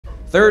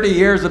30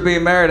 years of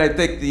being married, I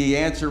think the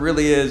answer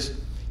really is,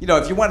 you know,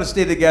 if you want to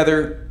stay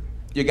together,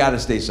 you got to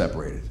stay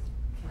separated.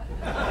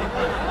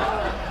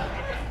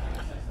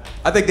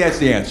 I think that's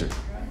the answer,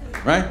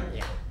 right?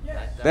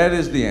 That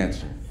is the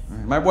answer.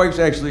 My wife's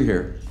actually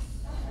here.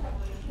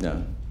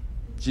 Yeah.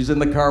 She's in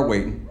the car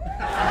waiting.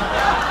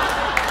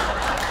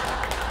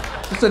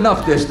 Just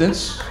enough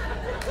distance.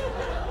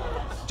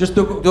 Just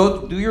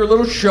do your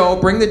little show,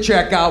 bring the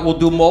check out, we'll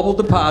do mobile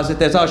deposit.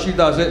 That's how she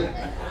does it.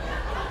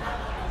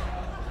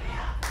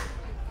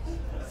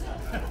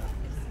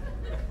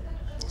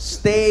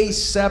 Stay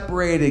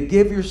separated.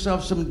 Give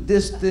yourself some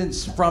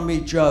distance from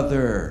each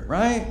other,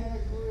 right?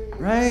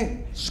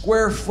 Right?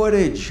 Square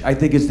footage, I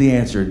think is the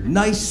answer.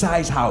 Nice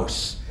size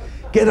house.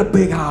 Get a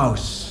big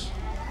house,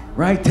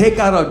 right? Take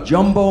out a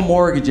jumbo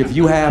mortgage if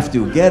you have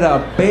to. Get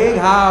a big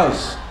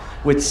house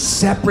with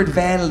separate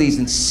vanities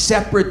and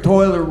separate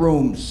toilet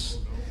rooms.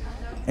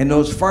 And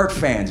those fart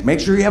fans, make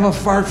sure you have a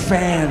fart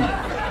fan.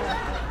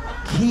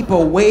 Keep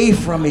away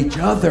from each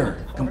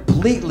other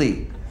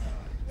completely.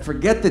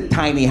 Forget the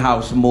tiny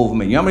house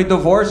movement. You know how many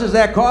divorces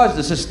that caused?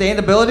 The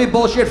sustainability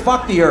bullshit?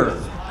 Fuck the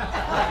earth.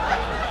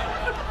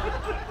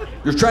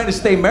 You're trying to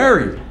stay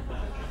married.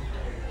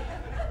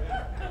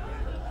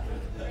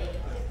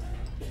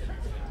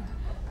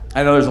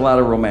 I know there's a lot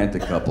of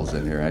romantic couples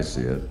in here. I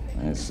see it.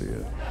 I see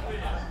it.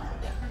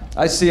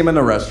 I see them in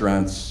the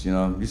restaurants, you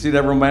know. You see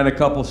that romantic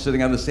couple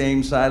sitting on the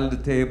same side of the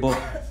table?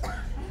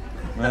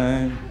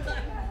 Right?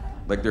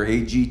 Like they're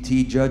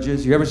AGT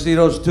judges. You ever see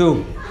those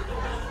two?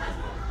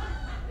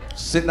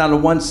 Sitting on the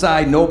one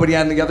side, nobody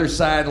on the other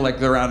side, like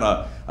they're on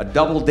a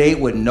double date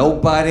with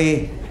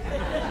nobody.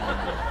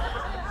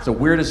 It's the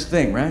weirdest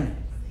thing, right?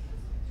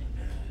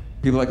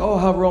 People are like, oh,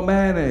 how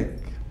romantic.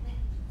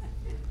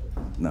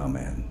 No,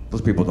 man,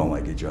 those people don't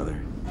like each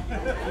other.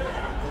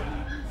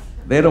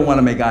 They don't want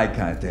to make eye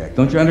contact,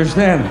 don't you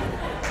understand?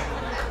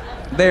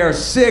 They are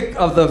sick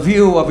of the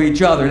view of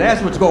each other.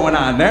 That's what's going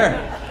on there.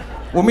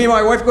 When me and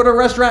my wife go to a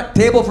restaurant,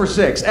 table for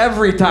 6.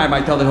 Every time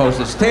I tell the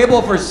hostess,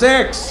 table for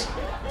 6.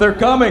 They're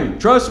coming,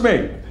 trust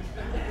me.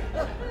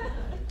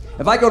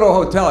 If I go to a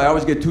hotel, I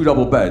always get 2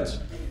 double beds.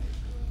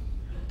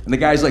 And the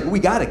guy's like, we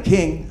got a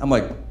king. I'm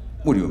like,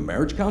 what are you, a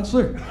marriage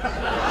counselor?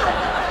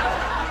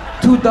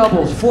 2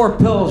 doubles, 4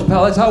 pillows,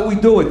 pal. That's how we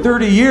do it,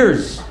 30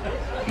 years.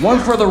 One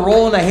for the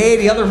roll in the hay,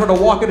 the other for the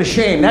walk of the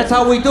shame. That's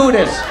how we do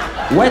this.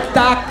 Wet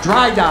dock,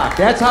 dry dock.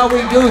 That's how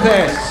we do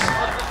this.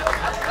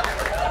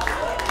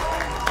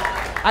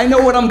 I know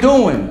what I'm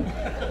doing.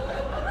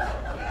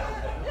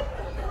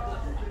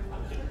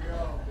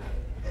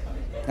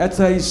 That's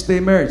how you stay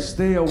married.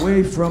 Stay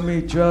away from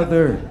each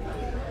other.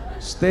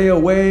 Stay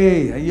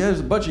away. Yeah, there's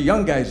a bunch of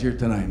young guys here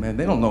tonight, man.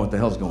 They don't know what the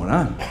hell's going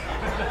on.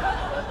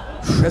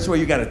 That's what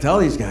you got to tell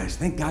these guys.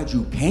 Thank God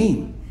you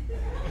came.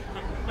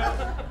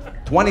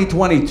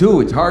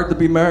 2022, it's hard to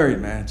be married,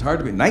 man. It's hard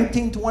to be.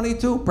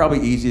 1922,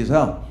 probably easy as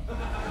hell.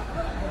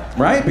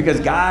 Right? Because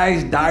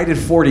guys died at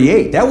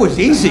 48. That was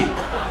easy.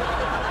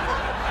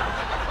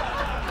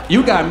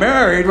 You got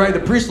married, right? The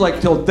priest's like,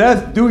 till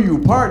death do you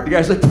part. The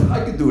guy's like,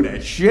 I can do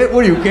that shit.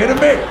 What are you kidding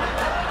me?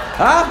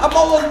 Huh? I'm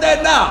almost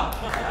dead now.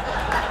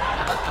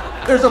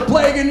 There's a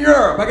plague in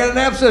Europe. I got an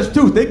abscessed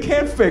tooth. They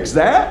can't fix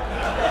that.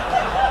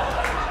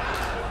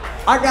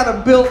 I got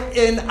a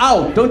built-in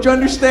out. Don't you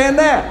understand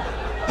that?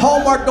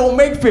 Hallmark don't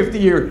make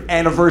 50-year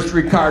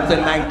anniversary cards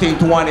in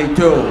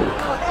 1922.